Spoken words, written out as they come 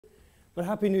But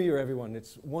Happy New Year, everyone.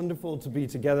 It's wonderful to be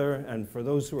together, and for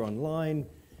those who are online,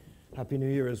 Happy New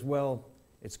Year as well.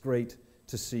 It's great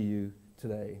to see you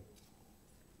today.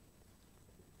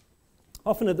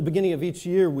 Often at the beginning of each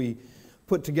year, we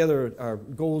put together our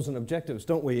goals and objectives,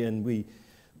 don't we? And we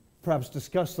perhaps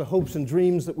discuss the hopes and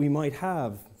dreams that we might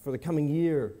have for the coming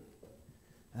year.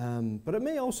 But it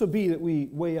may also be that we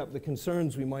weigh up the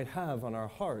concerns we might have on our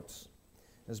hearts,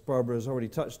 as Barbara has already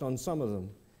touched on some of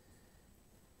them.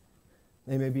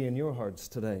 They may be in your hearts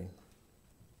today.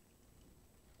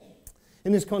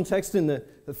 In this context, in the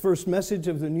first message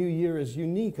of the new year is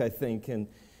unique, I think, and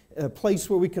a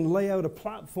place where we can lay out a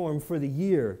platform for the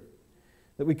year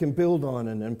that we can build on,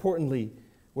 and importantly,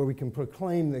 where we can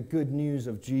proclaim the good news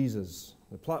of Jesus,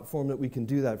 the platform that we can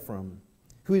do that from,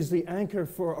 who is the anchor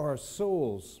for our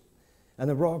souls and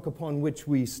the rock upon which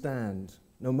we stand,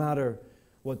 no matter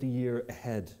what the year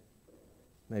ahead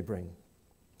may bring.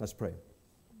 Let's pray.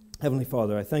 Heavenly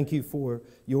Father, I thank you for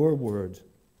your word.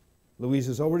 Louise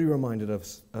has already reminded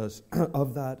us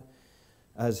of that,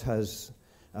 as has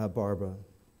Barbara.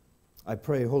 I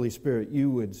pray, Holy Spirit, you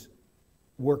would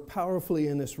work powerfully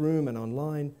in this room and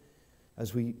online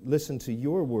as we listen to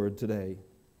your word today.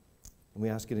 And we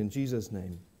ask it in Jesus'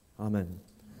 name. Amen.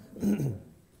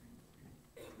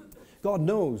 God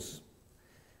Knows,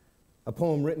 a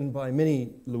poem written by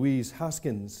Minnie Louise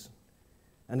Haskins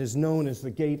and is known as the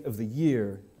Gate of the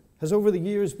Year, has over the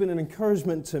years been an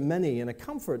encouragement to many and a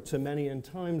comfort to many in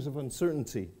times of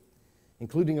uncertainty,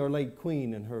 including our late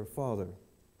Queen and her father.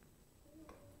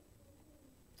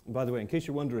 And by the way, in case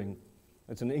you're wondering,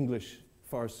 it's an English,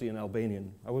 Farsi, and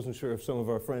Albanian. I wasn't sure if some of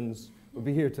our friends would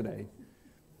be here today.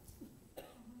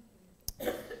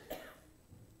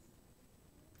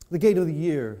 The Gate of the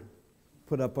Year,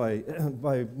 put up by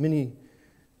Minnie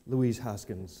Louise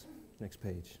Haskins. Next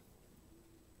page.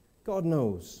 God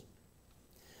knows.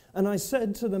 And I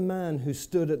said to the man who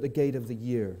stood at the gate of the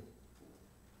year,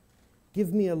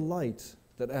 give me a light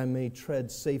that I may tread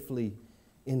safely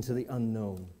into the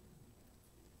unknown.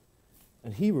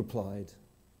 And he replied,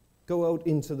 go out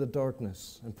into the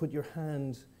darkness and put your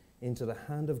hand into the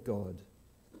hand of God.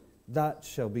 That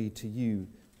shall be to you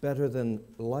better than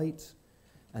light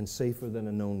and safer than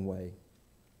a known way.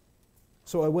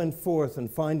 So I went forth and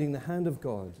finding the hand of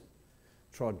God,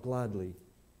 trod gladly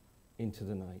into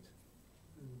the night.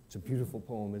 It's a beautiful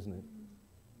poem, isn't it?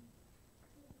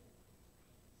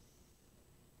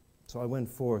 So I went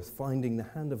forth, finding the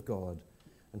hand of God,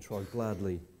 and trod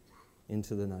gladly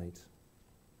into the night.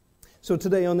 So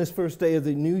today, on this first day of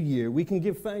the new year, we can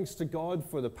give thanks to God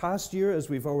for the past year, as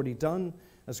we've already done,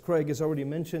 as Craig has already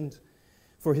mentioned,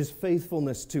 for his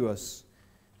faithfulness to us.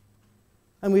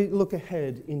 And we look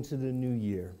ahead into the new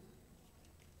year.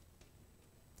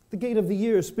 The Gate of the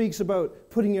Year speaks about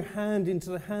putting your hand into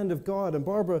the hand of God. And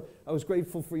Barbara, I was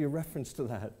grateful for your reference to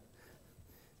that.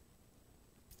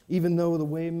 Even though the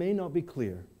way may not be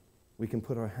clear, we can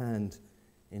put our hand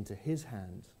into his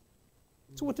hand.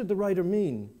 So what did the writer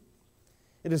mean?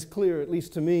 It is clear, at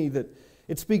least to me, that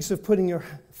it speaks of putting your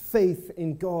faith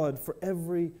in God for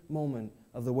every moment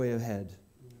of the way ahead,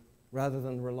 rather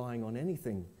than relying on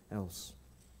anything else.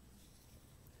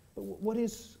 But what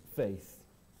is faith?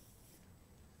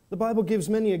 The Bible gives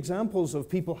many examples of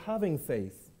people having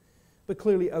faith, but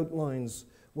clearly outlines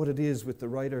what it is, with the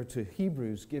writer to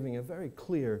Hebrews giving a very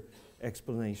clear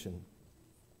explanation.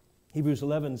 Hebrews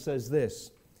 11 says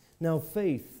this, now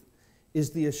faith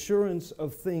is the assurance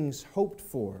of things hoped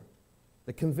for,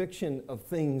 the conviction of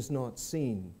things not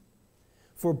seen.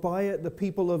 For by it the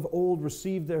people of old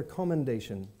received their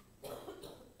commendation.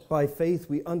 By faith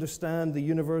we understand the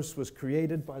universe was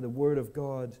created by the word of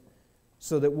God,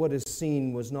 so that what is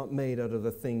seen was not made out of the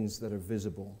things that are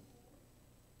visible.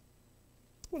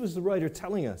 What is the writer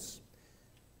telling us?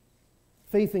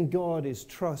 Faith in God is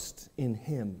trust in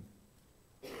him.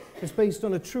 It's based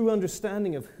on a true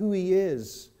understanding of who he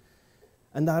is,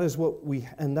 and that's what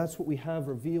we have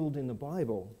revealed in the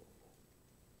Bible.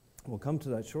 We'll come to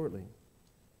that shortly.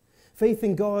 Faith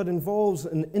in God involves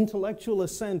an intellectual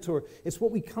assent, or it's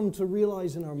what we come to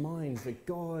realize in our minds that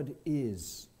God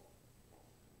is.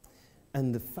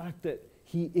 And the fact that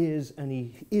he is, and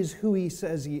he is who he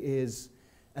says he is,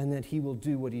 and that he will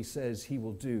do what he says he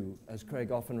will do, as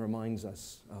Craig often reminds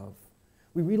us of.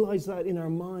 We realize that in our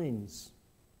minds.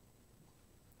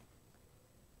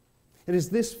 It is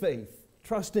this faith,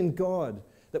 trust in God,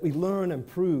 that we learn and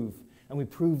we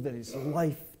prove that it's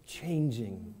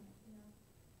life-changing.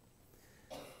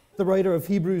 The writer of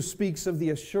Hebrews speaks of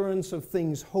the assurance of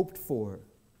things hoped for.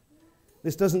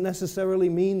 This doesn't necessarily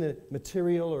mean the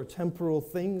material or temporal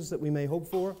things that we may hope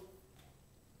for,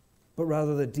 but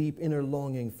rather the deep inner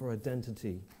longing for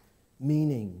identity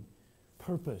meaning,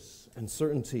 purpose, and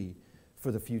certainty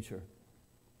for the future.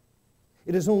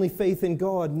 It is only faith in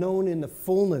God, known in the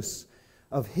fullness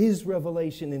of His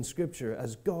revelation in Scripture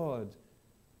as God,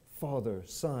 Father,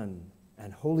 Son,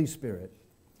 and Holy Spirit,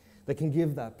 that can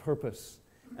give that purpose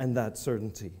and that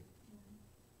certainty.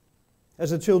 As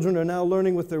the children are now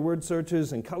learning with their word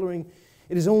searches and coloring,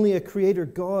 it is only a Creator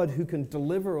God who can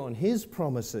deliver on His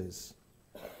promises,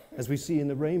 as we see in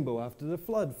the rainbow after the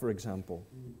flood, for example.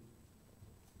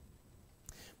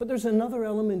 But there's another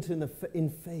element in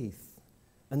faith,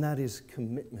 and that is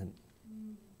commitment.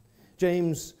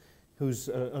 James, who's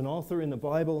an author in the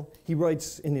Bible, he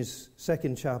writes in his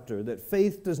second chapter that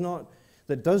faith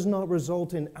that does not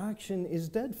result in action is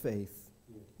dead faith,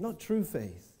 not true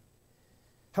faith.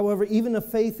 However, even a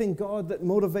faith in God that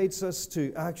motivates us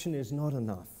to action is not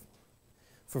enough.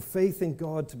 For faith in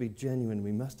God to be genuine,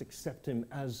 we must accept Him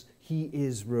as He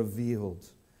is revealed.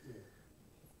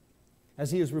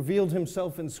 As He has revealed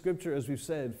Himself in Scripture, as we've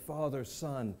said, Father,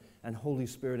 Son, and Holy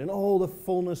Spirit, and all the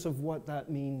fullness of what that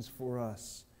means for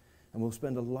us. And we'll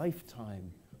spend a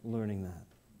lifetime learning that.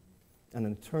 An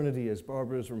eternity, as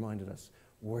Barbara has reminded us,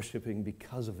 worshiping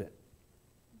because of it.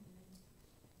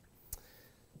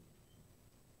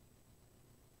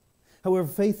 However,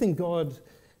 faith in God,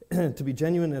 to be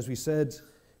genuine, as we said,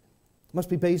 must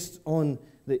be based on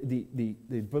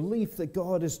the belief that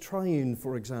God is triune,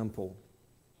 for example,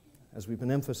 as we've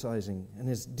been emphasizing, and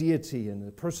His deity and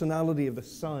the personality of the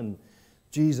Son,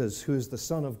 Jesus, who is the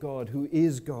Son of God, who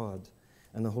is God,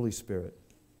 and the Holy Spirit.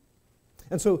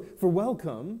 And so, for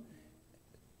Welcome,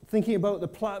 thinking about the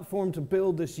platform to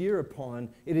build this year upon,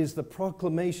 it is the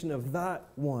proclamation of that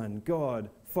one, God,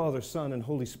 Father, Son, and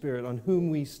Holy Spirit, on whom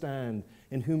we stand,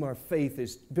 in whom our faith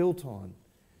is built on.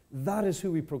 That is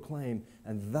who we proclaim,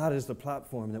 and that is the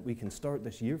platform that we can start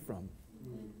this year from.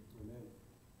 Amen.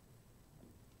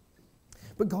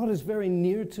 But God is very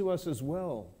near to us as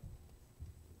well.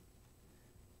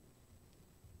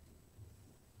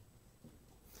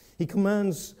 He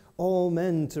commands all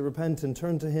men to repent and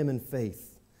turn to Him in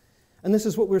faith. And this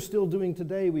is what we're still doing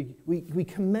today. We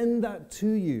commend that to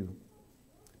you.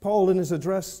 Paul, in his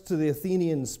address to the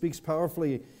Athenians, speaks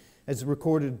powerfully, as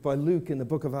recorded by Luke in the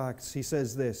book of Acts. He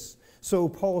says this: "So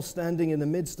Paul, standing in the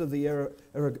midst of the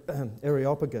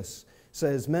Areopagus,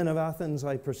 says, 'Men of Athens,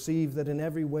 I perceive that in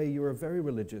every way you are very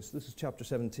religious.'" This is chapter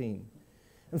 17.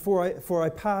 "And for I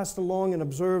passed along and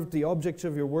observed the objects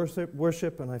of your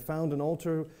worship, and I found an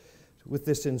altar with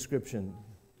this inscription: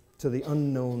 To the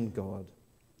unknown God.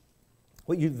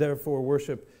 What you therefore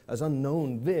worship as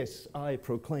unknown, this I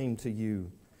proclaim to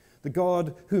you. The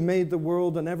God who made the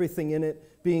world and everything in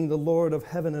it, being the Lord of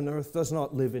heaven and earth, does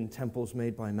not live in temples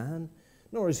made by man,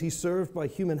 nor is He served by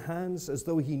human hands as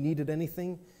though He needed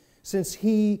anything, since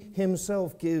He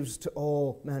Himself gives to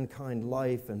all mankind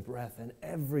life and breath and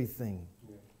everything.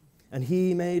 And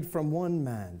He made from one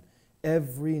man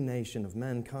every nation of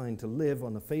mankind to live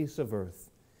on the face of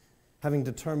earth, having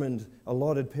determined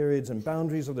allotted periods and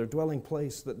boundaries of their dwelling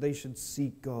place, that they should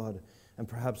seek God and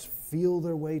perhaps feel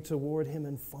their way toward Him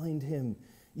and find Him.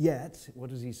 Yet," what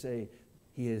does He say?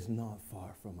 "He is not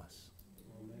far from us."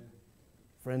 Amen.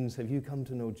 Friends, have you come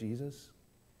to know Jesus?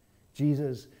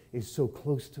 Jesus is so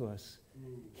close to us.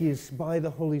 He is, by the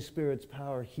Holy Spirit's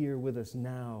power, here with us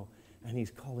now, and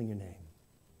He's calling your name.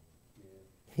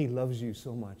 He loves you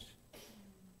so much.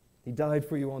 He died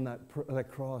for you on that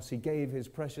cross. He gave His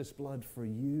precious blood for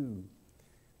you.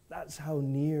 That's how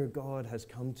near God has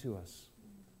come to us.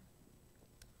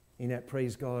 And yet,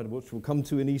 praise God, which we'll come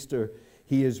to in Easter,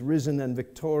 He is risen and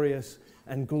victorious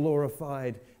and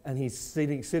glorified, and He's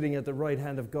sitting at the right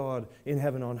hand of God in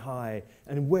heaven on high.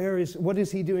 And what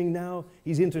is He doing now?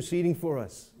 He's interceding for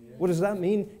us. Yeah. What does that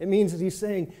mean? It means that He's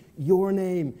saying your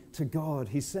name to God.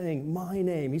 He's saying my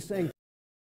name. He's saying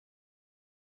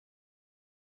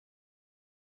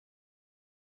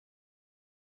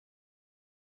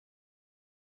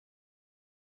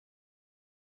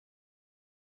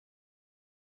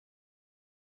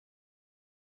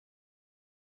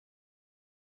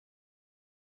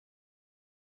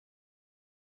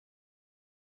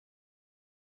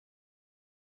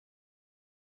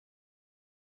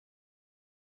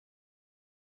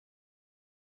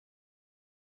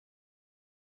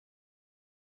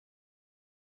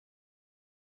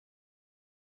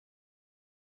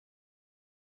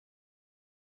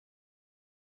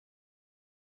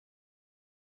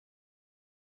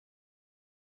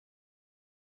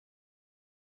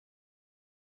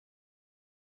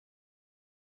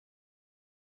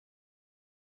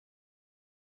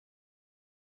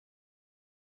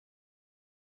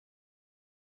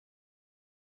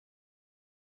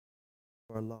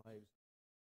our lives.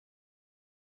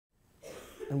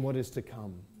 and what is to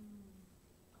come.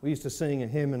 We used to sing a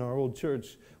hymn in our old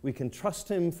church, we can trust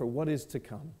him for what is to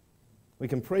come. We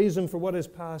can praise him for what is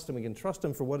past, and we can trust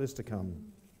him for what is to come.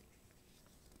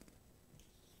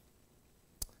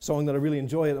 Song that I really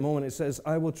enjoy at the moment, it says,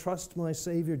 I will trust my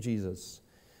Savior Jesus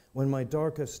when my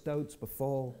darkest doubts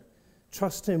befall.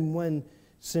 Trust him when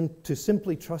to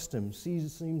simply trust him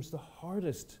seems the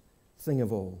hardest thing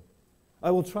of all.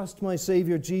 I will trust my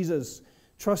Savior Jesus,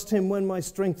 trust him when my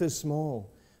strength is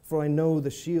small, for I know the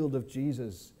shield of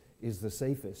Jesus is the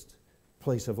safest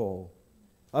place of all.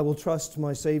 I will trust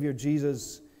my Savior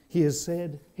Jesus, he has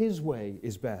said his way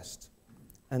is best,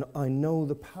 and I know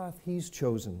the path he's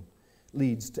chosen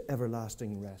leads to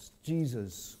everlasting rest.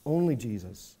 Jesus, only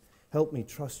Jesus, help me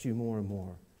trust you more and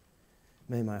more.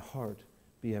 May my heart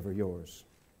be ever yours.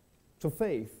 So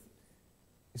faith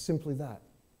is simply that,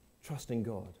 trusting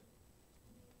God.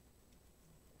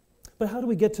 But how do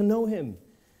we get to know him?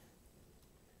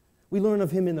 We learn of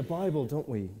him in the Bible, don't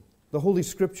we? The Holy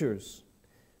Scriptures.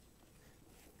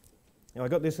 I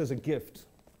got this as a gift,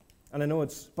 and I know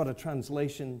it's but a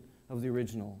translation of the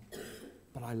original,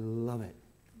 but I love it.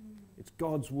 It's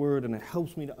God's Word, and it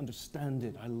helps me to understand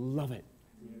it. I love it.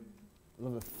 I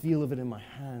love the feel of it in my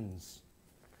hands.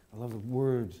 I love the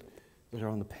words that are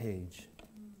on the page.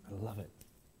 I love it.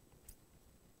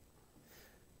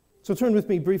 So turn with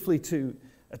me briefly to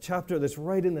a chapter that's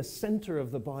right in the center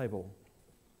of the Bible.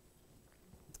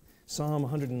 Psalm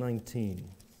 119.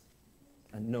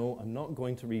 And no, I'm not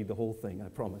going to read the whole thing, I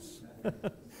promise.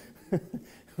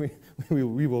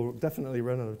 we will definitely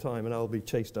run out of time, and I'll be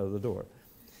chased out of the door.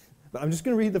 But I'm just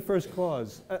going to read the first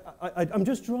clause. I'm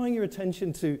just drawing your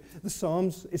attention to the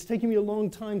Psalms. It's taken me a long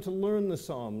time to learn the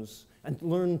Psalms and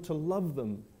learn to love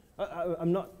them.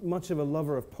 I'm not much of a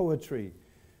lover of poetry,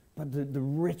 but the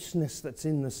richness that's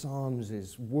in the Psalms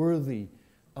is worthy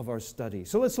of our study.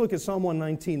 So let's look at Psalm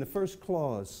 119, the first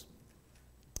clause.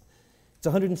 It's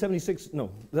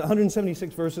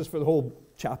 176 verses for the whole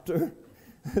chapter.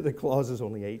 The clause is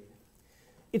only 8.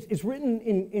 It's written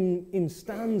in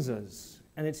stanzas.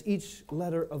 And it's each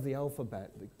letter of the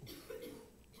alphabet,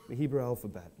 the Hebrew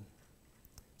alphabet.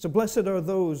 So blessed are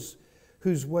those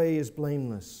whose way is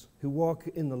blameless, who walk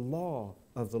in the law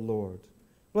of the Lord.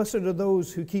 Blessed are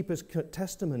those who keep his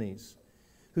testimonies,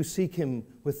 who seek him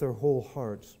with their whole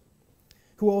heart,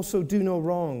 who also do no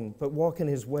wrong, but walk in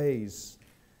his ways.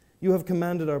 You have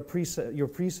commanded your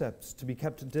precepts to be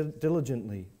kept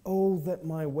diligently. Oh, that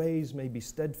my ways may be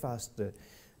steadfast,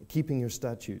 keeping your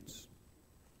statutes.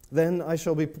 Then I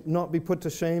shall not be put to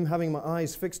shame, having my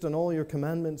eyes fixed on all your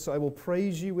commandments. I will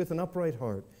praise you with an upright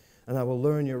heart, and I will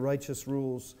learn your righteous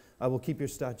rules. I will keep your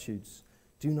statutes.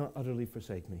 Do not utterly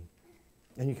forsake me.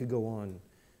 And you could go on.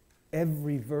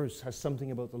 Every verse has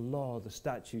something about the law, the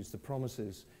statutes, the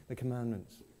promises, the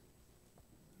commandments.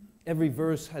 Every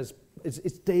verse has,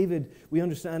 it's David. We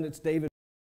understand it's David.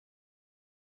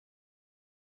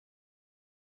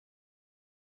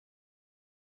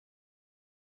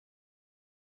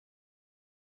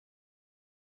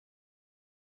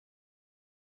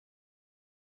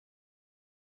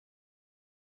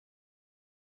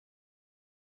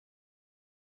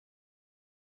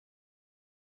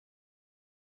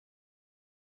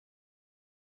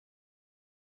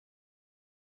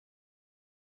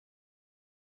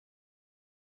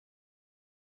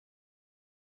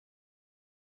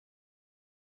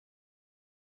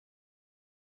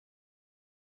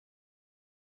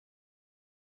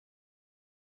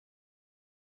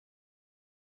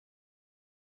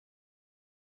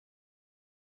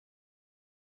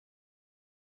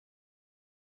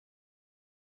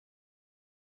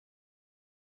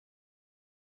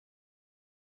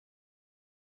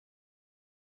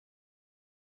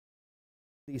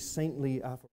 These saintly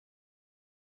Africans.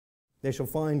 They shall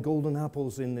find golden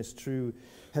apples in this true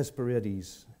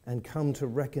Hesperides, and come to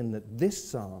reckon that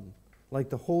this psalm, like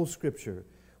the whole Scripture,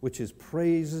 which is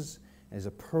praises as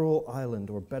a pearl island,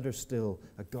 or better still,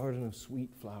 a garden of sweet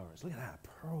flowers. Look at that,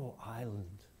 Pearl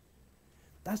Island.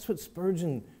 That's what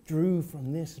Spurgeon drew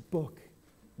from this book,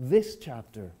 this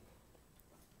chapter.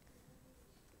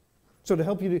 So to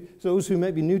help you, those who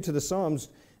may be new to the Psalms,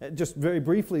 just very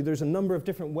briefly, there's a number of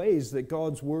different ways that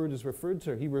God's Word is referred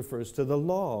to. He refers to the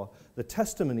law, the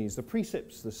testimonies, the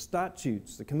precepts, the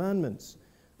statutes, the commandments,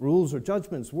 rules or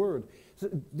judgments, word. So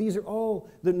these are all,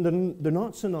 they're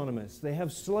not synonymous. They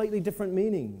have slightly different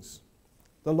meanings.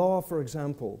 The law, for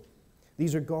example,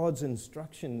 these are God's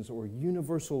instructions or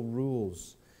universal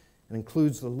rules, and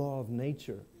includes the law of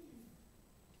nature.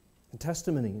 And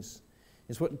testimonies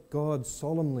is what God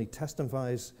solemnly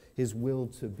testifies his will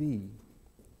to be.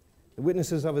 The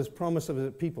witnesses of his promise of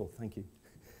his people, thank you.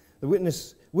 The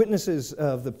witnesses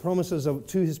of the promises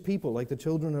to his people, like the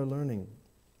children are learning.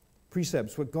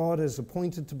 Precepts, what God has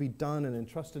appointed to be done and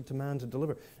entrusted to man to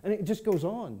deliver. And it just goes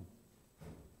on.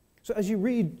 So as you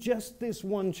read just this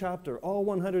one chapter, all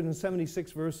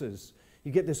 176 verses,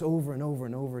 you get this over and over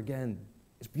and over again.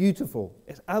 It's beautiful.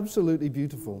 It's absolutely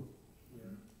beautiful.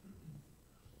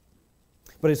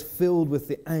 But it's filled with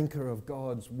the anchor of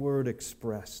God's word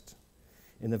expressed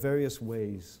in the various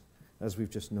ways, as we've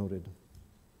just noted.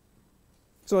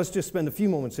 So let's just spend a few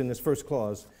moments in this first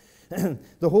clause.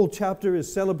 The whole chapter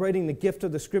is celebrating the gift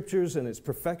of the Scriptures and its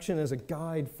perfection as a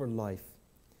guide for life.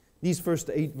 These first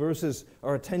 8 verses,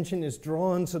 our attention is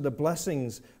drawn to the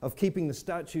blessings of keeping the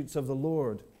statutes of the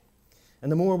Lord.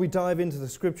 And the more we dive into the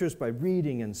Scriptures by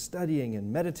reading and studying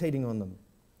and meditating on them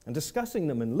and discussing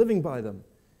them and living by them,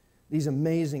 these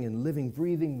amazing and living,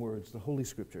 breathing words, the Holy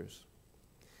Scriptures,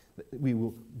 we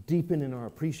will deepen in our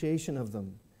appreciation of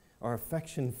them, our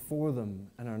affection for them,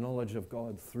 and our knowledge of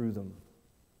God through them.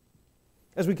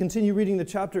 As we continue reading the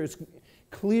chapter, it's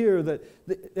clear that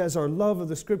as our love of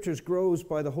the Scriptures grows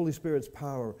by the Holy Spirit's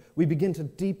power, we begin to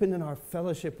deepen in our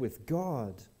fellowship with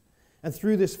God. And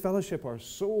through this fellowship, our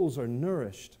souls are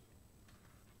nourished.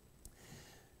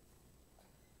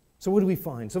 So what do we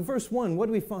find? So verse 1, what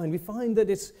do we find? We find that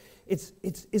it's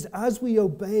as we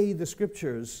obey the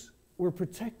Scriptures, we're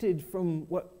protected from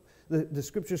what the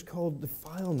Scriptures called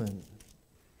defilement.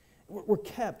 We're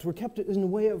kept in a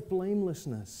way of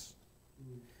blamelessness.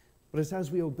 But it's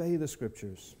as we obey the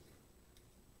Scriptures.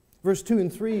 Verse 2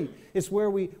 and 3 is where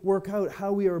we work out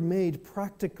how we are made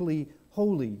practically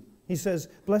holy. He says,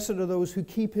 "Blessed are those who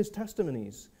keep His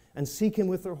testimonies and seek Him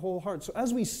with their whole heart." So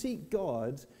as we seek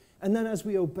God, and then as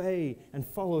we obey and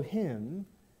follow Him,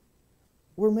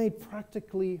 we're made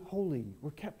practically holy.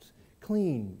 We're kept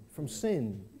clean from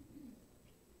sin.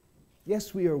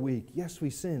 Yes, we are weak. Yes, we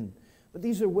sin. But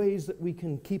these are ways that we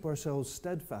can keep ourselves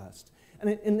steadfast.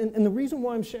 And the reason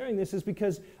why I'm sharing this is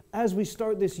because as we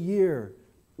start this year,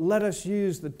 let us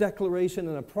use the declaration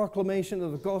and the proclamation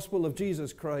of the gospel of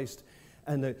Jesus Christ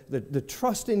and the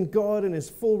trust in God and His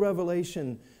full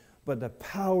revelation, but the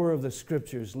power of the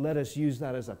Scriptures. Let us use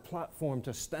that as a platform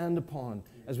to stand upon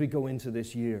as we go into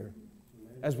this year.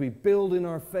 As we build in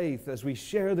our faith, as we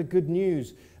share the good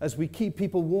news, as we keep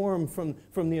people warm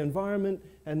from the environment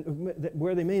and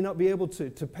where they may not be able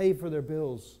to pay for their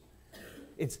bills.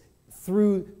 It's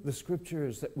through the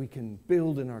Scriptures that we can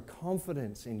build in our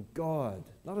confidence in God,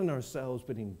 not in ourselves,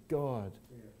 but in God.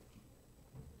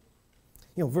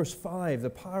 You know, verse 5, the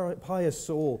pious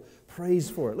soul prays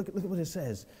for it. Look at what it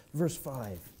says. Verse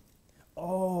 5.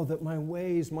 "Oh, that my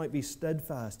ways might be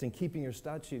steadfast in keeping your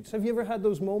statutes." Have you ever had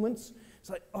those moments? It's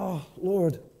like, "Oh,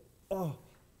 Lord, oh,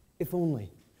 if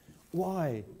only.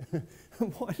 Why?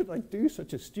 Why did I do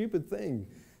such a stupid thing?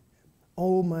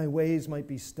 Oh, my ways might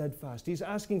be steadfast." He's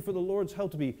asking for the Lord's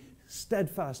help to be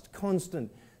steadfast,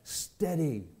 constant,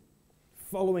 steady,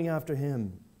 following after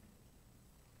Him.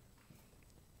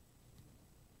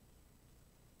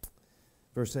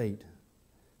 Verse 8,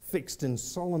 "Fixed in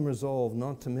solemn resolve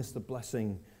not to miss the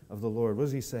blessing of the Lord." What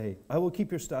does he say? "I will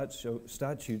keep your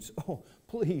statutes." Oh,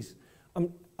 please.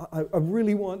 I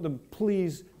really want them.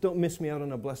 Please don't miss me out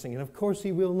on a blessing. And of course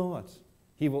He will not.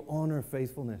 He will honor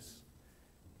faithfulness.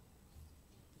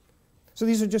 So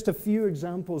these are just a few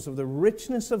examples of the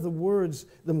richness of the words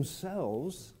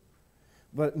themselves,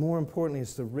 but more importantly,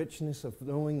 it's the richness of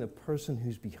knowing the person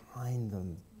who's behind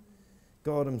them.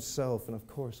 God Himself, and of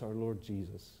course our Lord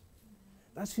Jesus.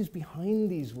 That's who's behind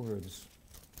these words.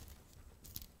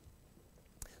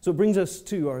 So it brings us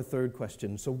to our third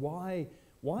question. So why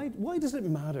does it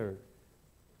matter?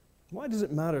 Why does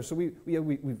it matter? So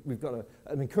we've got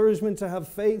an encouragement to have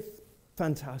faith.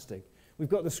 Fantastic. We've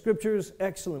got the Scriptures.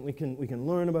 Excellent. We can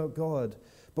learn about God.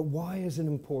 But why is it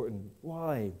important?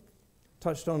 Why?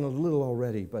 Touched on a little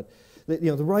already, but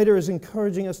the writer is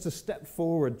encouraging us to step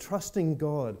forward, trusting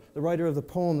God, the writer of the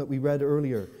poem that we read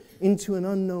earlier, into an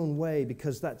unknown way,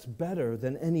 because that's better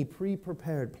than any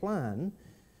pre-prepared plan.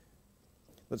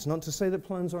 That's not to say that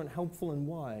plans aren't helpful and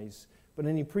wise, but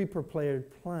any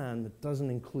pre-prepared plan that doesn't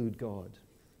include God.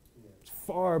 It's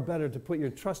far better to put your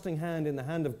trusting hand in the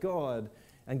hand of God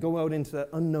and go out into that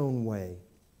unknown way.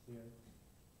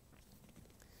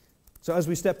 So as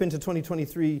we step into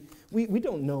 2023, we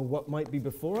don't know what might be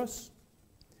before us.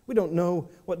 We don't know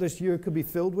what this year could be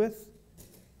filled with,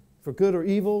 for good or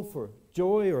evil, for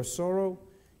joy or sorrow,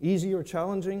 easy or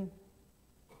challenging.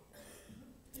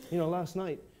 You know, last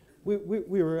night, we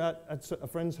were at a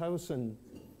friend's house and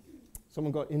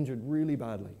someone got injured really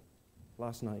badly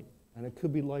last night. And it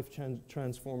could be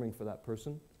life-transforming for that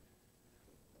person.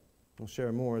 We'll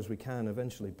share more as we can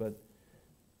eventually, but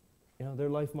their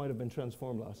life might have been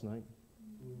transformed last night.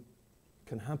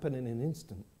 Can happen in an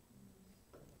instant.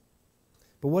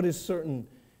 But what is certain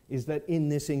is that in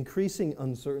this increasing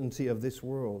uncertainty of this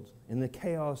world, in the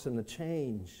chaos and the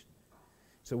change,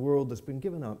 it's a world that's been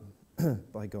given up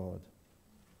by God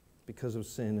because of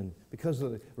sin and because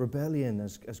of the rebellion,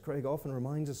 as Craig often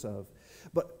reminds us of.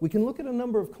 But we can look at a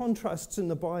number of contrasts in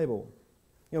the Bible.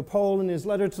 Paul in his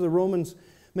letter to the Romans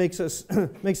makes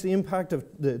the impact of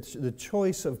the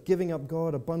choice of giving up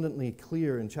God abundantly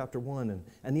clear in chapter 1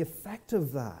 and the effect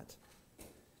of that.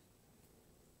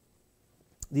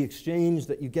 The exchange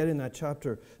that you get in that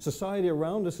chapter. Society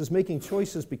around us is making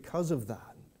choices because of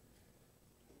that.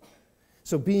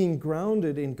 So being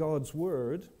grounded in God's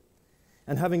Word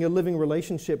and having a living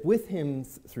relationship with Him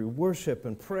through worship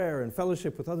and prayer and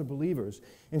fellowship with other believers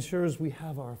ensures we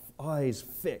have our eyes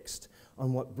fixed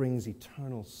on what brings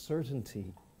eternal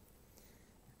certainty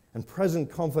and present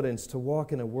confidence to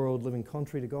walk in a world living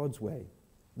contrary to God's way.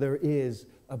 There is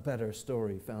a better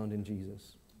story found in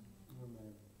Jesus.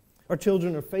 Amen. Our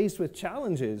children are faced with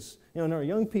challenges, and our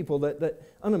young people that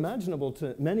unimaginable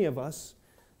to many of us.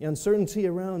 The uncertainty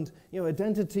around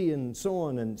identity and so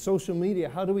on, and social media.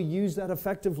 How do we use that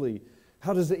effectively?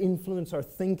 How does it influence our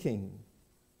thinking?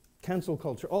 Cancel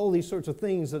culture, all these sorts of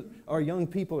things that our young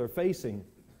people are facing.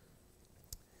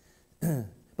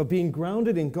 But being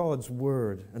grounded in God's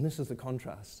Word, and this is the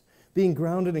contrast, being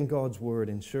grounded in God's Word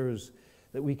ensures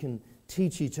that we can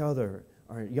teach each other,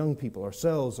 our young people,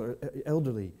 ourselves, our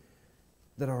elderly,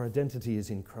 that our identity is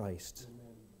in Christ. Amen.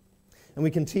 And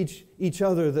we can teach each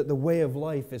other that the way of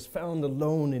life is found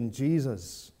alone in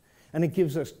Jesus. And it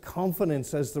gives us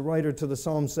confidence, as the writer to the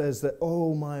psalm says, that,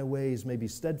 oh, my ways may be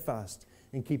steadfast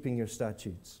in keeping your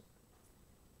statutes.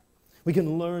 We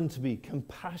can learn to be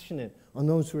compassionate on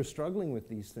those who are struggling with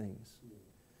these things.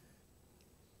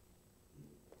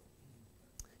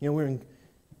 We're in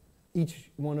each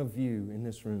one of you in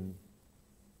this room,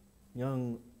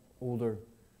 young, older,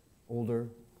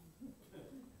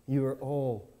 you are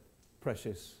all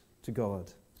precious to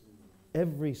God.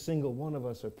 Every single one of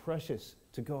us are precious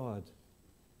to God.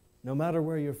 No matter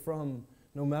where you're from,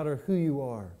 no matter who you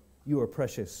are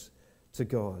precious to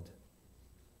God.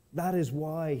 That is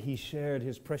why He shared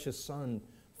His precious Son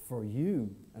for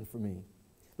you and for me.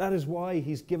 That is why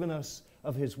He's given us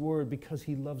of His Word, because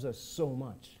He loves us so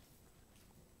much.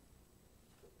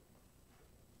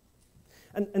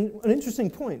 And an interesting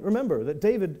point, remember that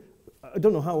David, I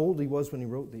don't know how old he was when he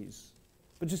wrote these,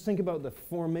 but just think about the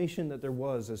formation that there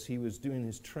was as he was doing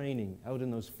his training out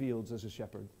in those fields as a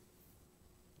shepherd.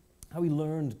 How he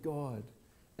learned God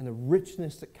and the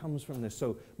richness that comes from this.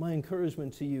 So my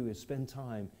encouragement to you is spend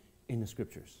time in the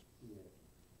Scriptures. Yeah.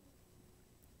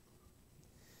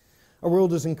 Our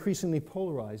world is increasingly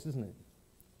polarized, isn't it?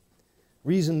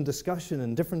 Reason, discussion,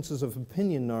 and differences of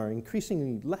opinion are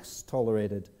increasingly less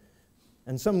tolerated.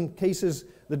 In some cases,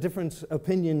 the different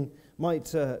opinion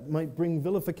might bring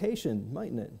vilification,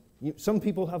 mightn't it? Some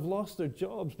people have lost their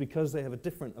jobs because they have a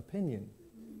different opinion.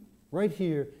 Right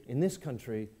here in this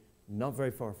country, not very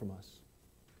far from us.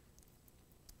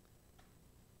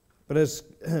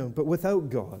 But without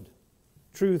God,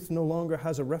 truth no longer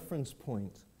has a reference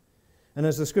point. And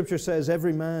as the Scripture says,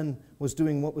 every man was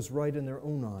doing what was right in their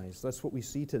own eyes. That's what we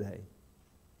see today.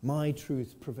 My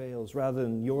truth prevails rather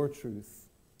than your truth.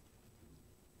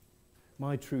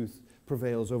 My truth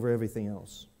prevails over everything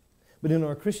else. But in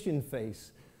our Christian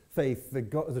faith,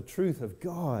 the truth of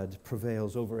God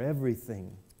prevails over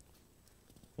everything.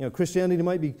 Christianity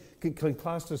might be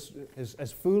classed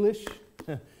as foolish.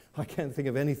 I can't think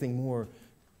of anything more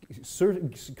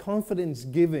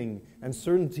confidence-giving and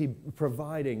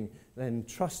certainty-providing than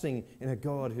trusting in a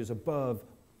God who's above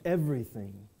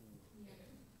everything.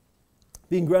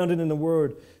 Being grounded in the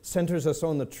Word centers us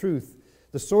on the truth,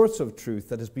 the source of truth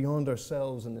that is beyond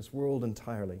ourselves and this world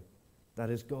entirely. That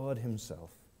is God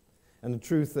Himself. And the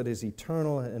truth that is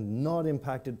eternal and not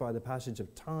impacted by the passage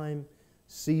of time,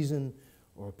 season,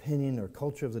 or opinion or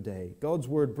culture of the day. God's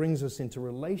Word brings us into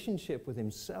relationship with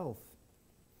Himself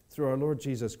through our Lord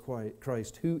Jesus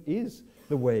Christ, who is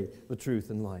the way, the truth,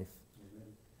 and life. Amen.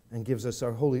 And gives us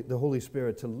the Holy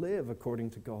Spirit to live according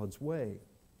to God's way.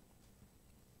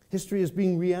 History is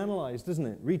being reanalyzed, isn't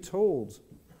it? Retold.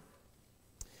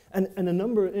 And in a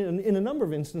number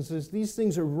of instances, these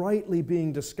things are rightly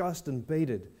being discussed and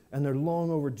debated, and they're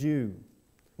long overdue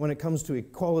when it comes to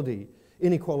inequality,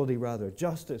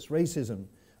 justice, racism,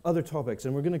 other topics.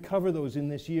 And we're going to cover those in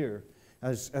this year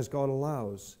as God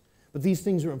allows. But these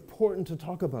things are important to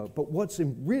talk about. But what's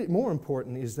really more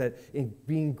important is that in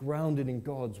being grounded in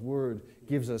God's Word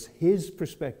gives us His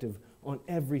perspective on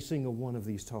every single one of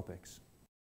these topics.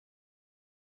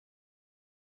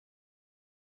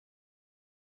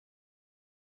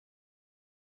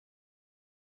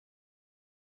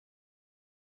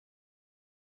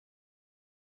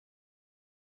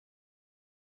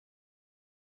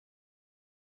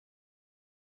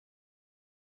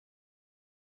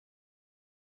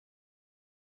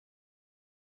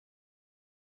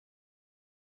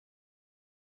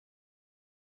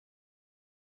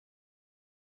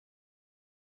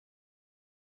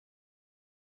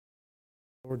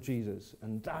 Lord Jesus.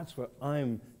 And that's what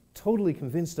I'm totally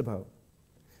convinced about.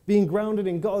 Being grounded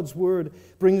in God's Word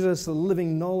brings us the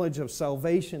living knowledge of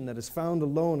salvation that is found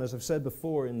alone, as I've said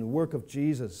before, in the work of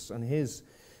Jesus and His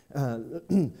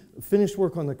finished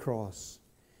work on the cross.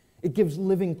 It gives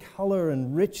living color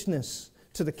and richness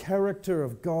to the character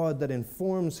of God that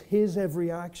informs His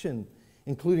every action,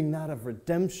 including that of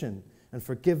redemption and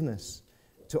forgiveness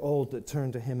to all that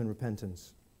turn to Him in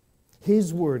repentance.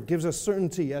 His Word gives us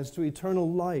certainty as to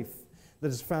eternal life that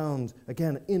is found,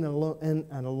 again, in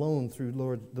and alone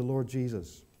through the Lord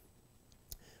Jesus.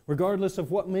 Regardless of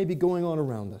what may be going on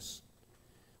around us,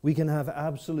 we can have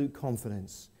absolute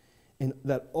confidence in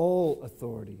that all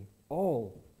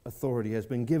authority has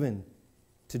been given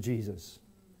to Jesus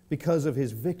because of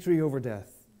His victory over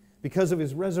death, because of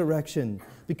His resurrection,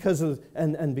 because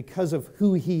of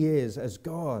who He is as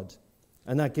God.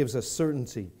 And that gives us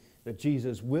certainty that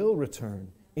Jesus will return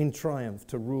in triumph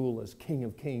to rule as King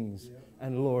of Kings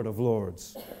and Lord of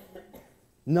Lords.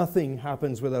 Nothing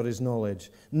happens without His knowledge.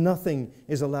 Nothing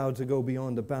is allowed to go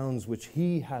beyond the bounds which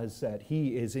He has set.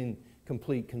 He is in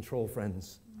complete control,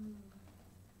 friends.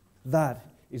 That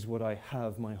is what I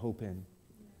have my hope in.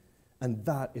 And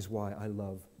that is why I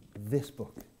love this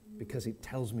book, because it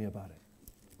tells me about it.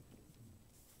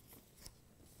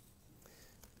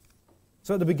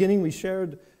 So at the beginning, we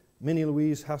shared Minnie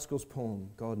Louise Haskell's poem,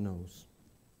 God Knows.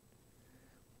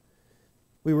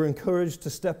 We were encouraged to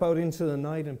step out into the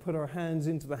night and put our hands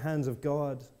into the hands of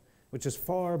God, which is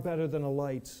far better than a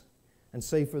light and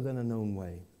safer than a known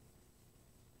way.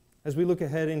 As we look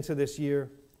ahead into this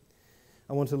year,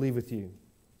 I want to leave with you.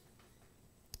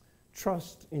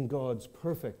 Trust in God's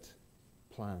perfect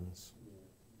plans.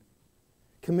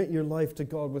 Commit your life to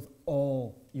God with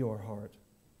all your heart.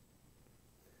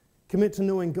 Commit to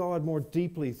knowing God more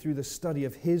deeply through the study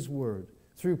of His Word,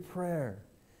 through prayer,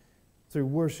 through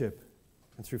worship,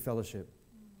 and through fellowship.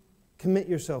 Commit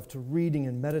yourself to reading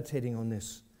and meditating on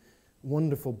this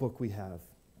wonderful book we have,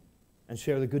 and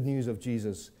share the good news of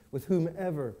Jesus with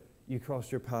whomever you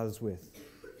cross your paths with.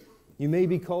 You may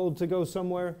be called to go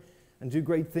somewhere and do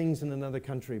great things in another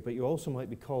country, but you also might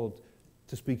be called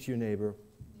to speak to your neighbor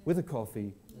with a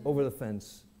coffee over the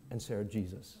fence and share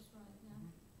Jesus.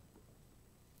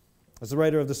 As the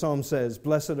writer of the psalm says,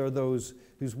 blessed are those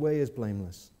whose way is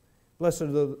blameless. Blessed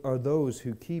are those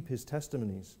who keep His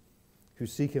testimonies, who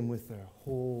seek Him with their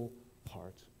whole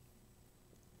heart.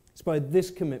 It's by this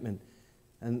commitment,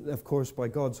 and of course by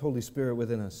God's Holy Spirit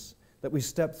within us, that we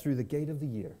step through the gate of the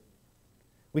year.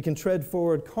 We can tread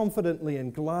forward confidently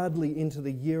and gladly into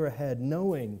the year ahead,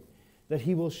 knowing that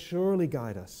He will surely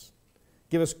guide us,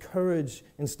 give us courage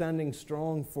in standing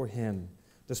strong for Him,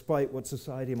 despite what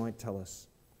society might tell us.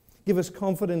 Give us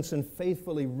confidence in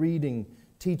faithfully reading,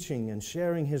 teaching, and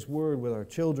sharing His Word with our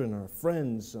children, our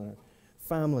friends, our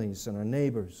families, and our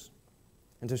neighbors,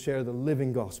 and to share the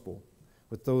living gospel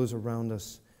with those around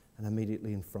us and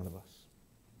immediately in front of us.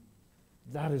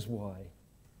 That is why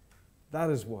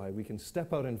we can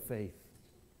step out in faith.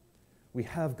 We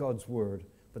have God's Word,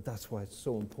 but that's why it's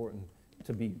so important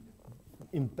to be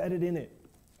embedded in it,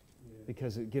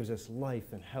 because it gives us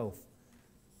life and health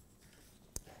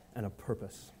and a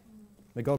purpose.